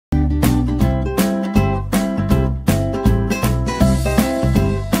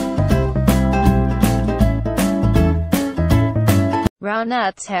Raw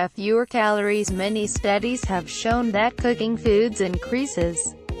nuts have fewer calories. Many studies have shown that cooking foods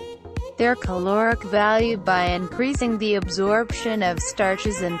increases their caloric value by increasing the absorption of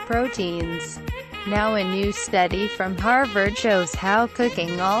starches and proteins. Now a new study from Harvard shows how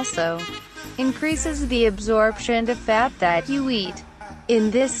cooking also increases the absorption of fat that you eat. In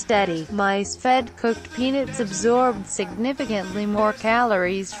this study, mice fed cooked peanuts absorbed significantly more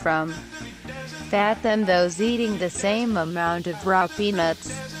calories from fat than those eating the same amount of raw peanuts.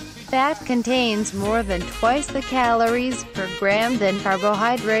 Fat contains more than twice the calories per gram than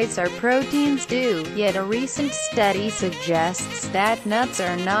carbohydrates or proteins do, yet a recent study suggests that nuts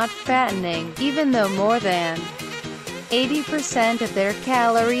are not fattening, even though more than 80% of their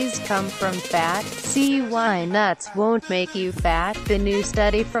calories come from fat. See why nuts won't make you fat. The new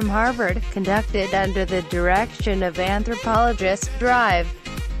study from Harvard, conducted under the direction of anthropologist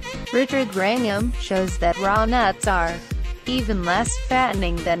Richard Wrangham, shows that raw nuts are even less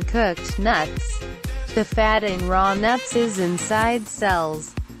fattening than cooked nuts. The fat in raw nuts is inside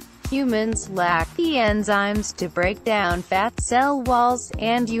cells. Humans lack the enzymes to break down fat cell walls,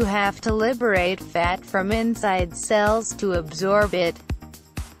 and you have to liberate fat from inside cells to absorb it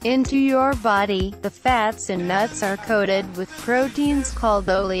into your body. The fats in nuts are coated with proteins called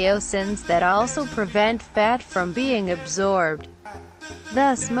oleosins that also prevent fat from being absorbed.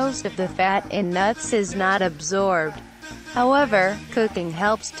 Thus, most of the fat in nuts is not absorbed. However, cooking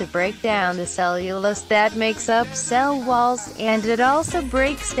helps to break down the cellulose that makes up cell walls, and it also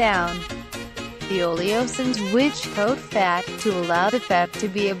breaks down the oleosins which coat fat, to allow the fat to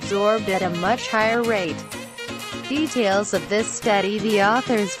be absorbed at a much higher rate. Details of this study: the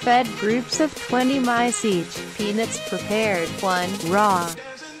authors fed groups of 20 mice each peanuts prepared, 1 raw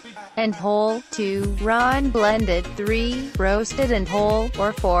and whole, 2 raw and blended, 3 roasted and whole,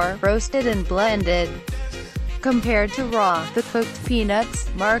 or 4 roasted and blended. Compared to raw, the cooked peanuts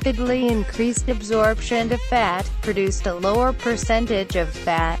markedly increased absorption of fat, produced a lower percentage of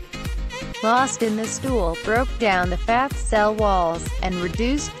fat lost in the stool, broke down the fat cell walls, and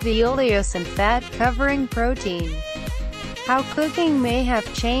reduced the oleosin fat covering protein. How cooking may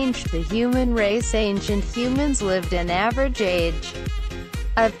have changed the human race. Ancient humans lived an average age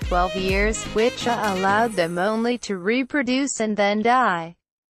of 12 years, which allowed them only to reproduce and then die.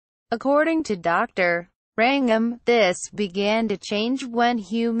 According to Dr. Wrangham, this began to change when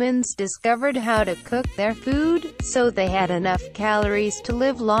humans discovered how to cook their food, so they had enough calories to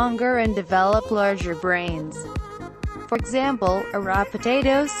live longer and develop larger brains. For example, a raw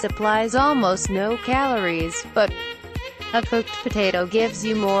potato supplies almost no calories, but a cooked potato gives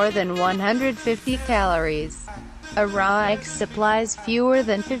you more than 150 calories. A raw egg supplies fewer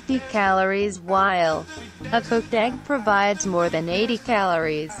than 50 calories, while a cooked egg provides more than 80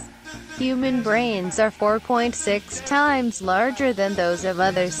 calories. Human brains are 4.6 times larger than those of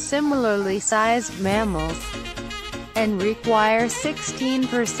other similarly sized mammals, and require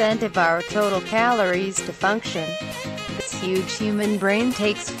 16% of our total calories to function. This huge human brain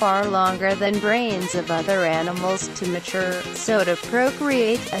takes far longer than brains of other animals to mature, so to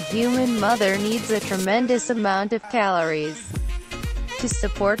procreate, a human mother needs a tremendous amount of calories to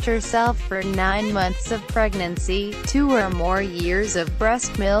support herself for 9 months of pregnancy, 2 or more years of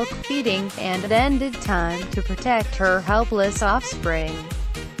breast milk feeding, and ended time to protect her helpless offspring.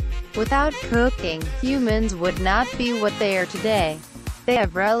 Without cooking, humans would not be what they are today. They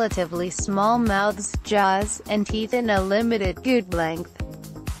have relatively small mouths, jaws, and teeth in a limited good length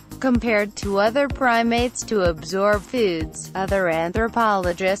compared to other primates to absorb foods. Other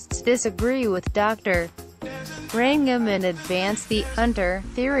anthropologists disagree with Dr. Wrangham and advance the hunter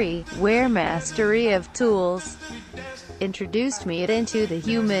theory, where mastery of tools introduced meat into the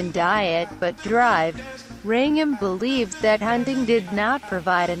human diet. But Wrangham believed that hunting did not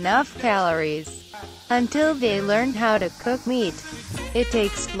provide enough calories until they learned how to cook meat. It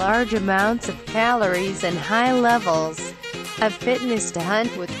takes large amounts of calories and high levels of fitness to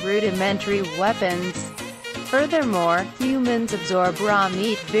hunt with rudimentary weapons. Furthermore, humans absorb raw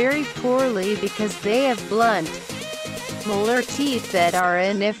meat very poorly because they have blunt molar teeth that are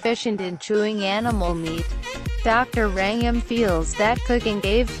inefficient in chewing animal meat. Dr. Wrangham feels that cooking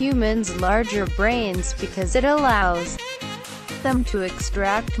gave humans larger brains because it allows them to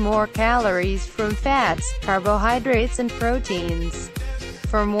extract more calories from fats, carbohydrates and proteins.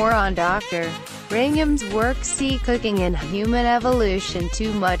 For more on Dr. Wrangham's work, see Cooking in Human Evolution.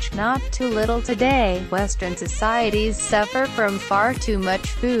 Too much, not too little. Today, Western societies suffer from far too much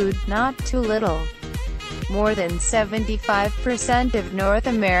food, not too little. More than 75% of North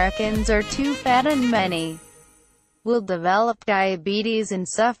Americans are too fat, and many will develop diabetes and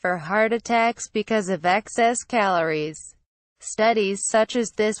suffer heart attacks because of excess calories. Studies such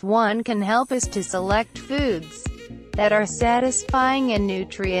as this one can help us to select foods that are satisfying and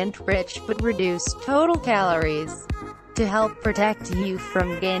nutrient-rich but reduce total calories. To help protect you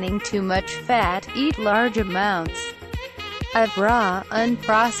from gaining too much fat, eat large amounts of raw,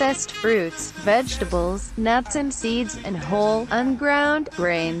 unprocessed fruits, vegetables, nuts and seeds, and whole, unground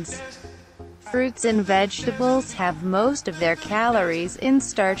grains. Fruits and vegetables have most of their calories in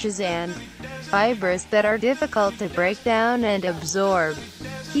starches and fibers that are difficult to break down and absorb.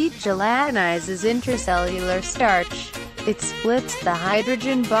 Heat gelatinizes intracellular starch. It splits the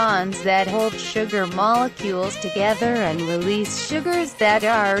hydrogen bonds that hold sugar molecules together and release sugars that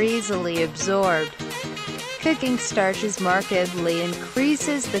are easily absorbed. Cooking starches markedly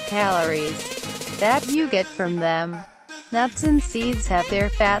increases the calories that you get from them. Nuts and seeds have their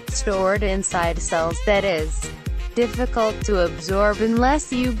fat stored inside cells that is difficult to absorb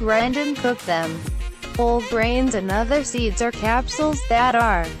unless you grind and cook them. Whole grains and other seeds are capsules that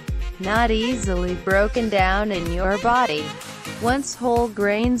are not easily broken down in your body. Once whole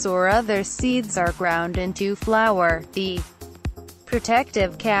grains or other seeds are ground into flour, the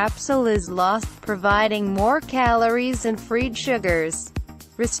protective capsule is lost, providing more calories and freed sugars.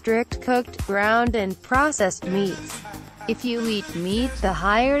 Restrict cooked, ground, and processed meats. If you eat meat, the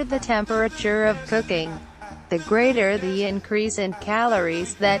higher the temperature of cooking, the greater the increase in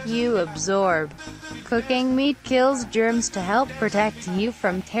calories that you absorb. Cooking meat kills germs to help protect you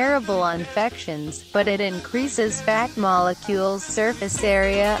from terrible infections, but it increases fat molecules' surface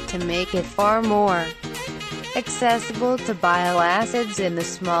area to make it far more accessible to bile acids in the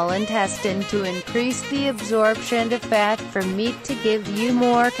small intestine to increase the absorption of fat from meat to give you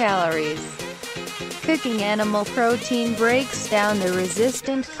more calories. Cooking animal protein breaks down the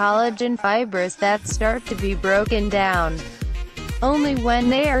resistant collagen fibers that start to be broken down only when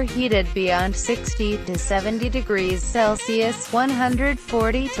they are heated beyond 60 to 70 degrees Celsius,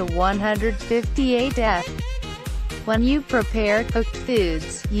 140 to 158 F. When you prepare cooked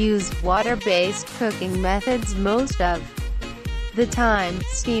foods, use water-based cooking methods most of the time: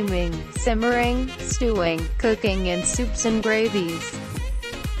 steaming, simmering, stewing, cooking in soups and gravies.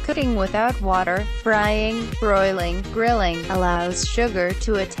 Cooking without water, frying, broiling, grilling, allows sugar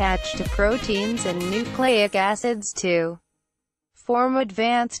to attach to proteins and nucleic acids to form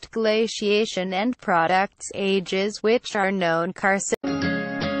advanced glaciation end products, AGEs, which are known carcinogens.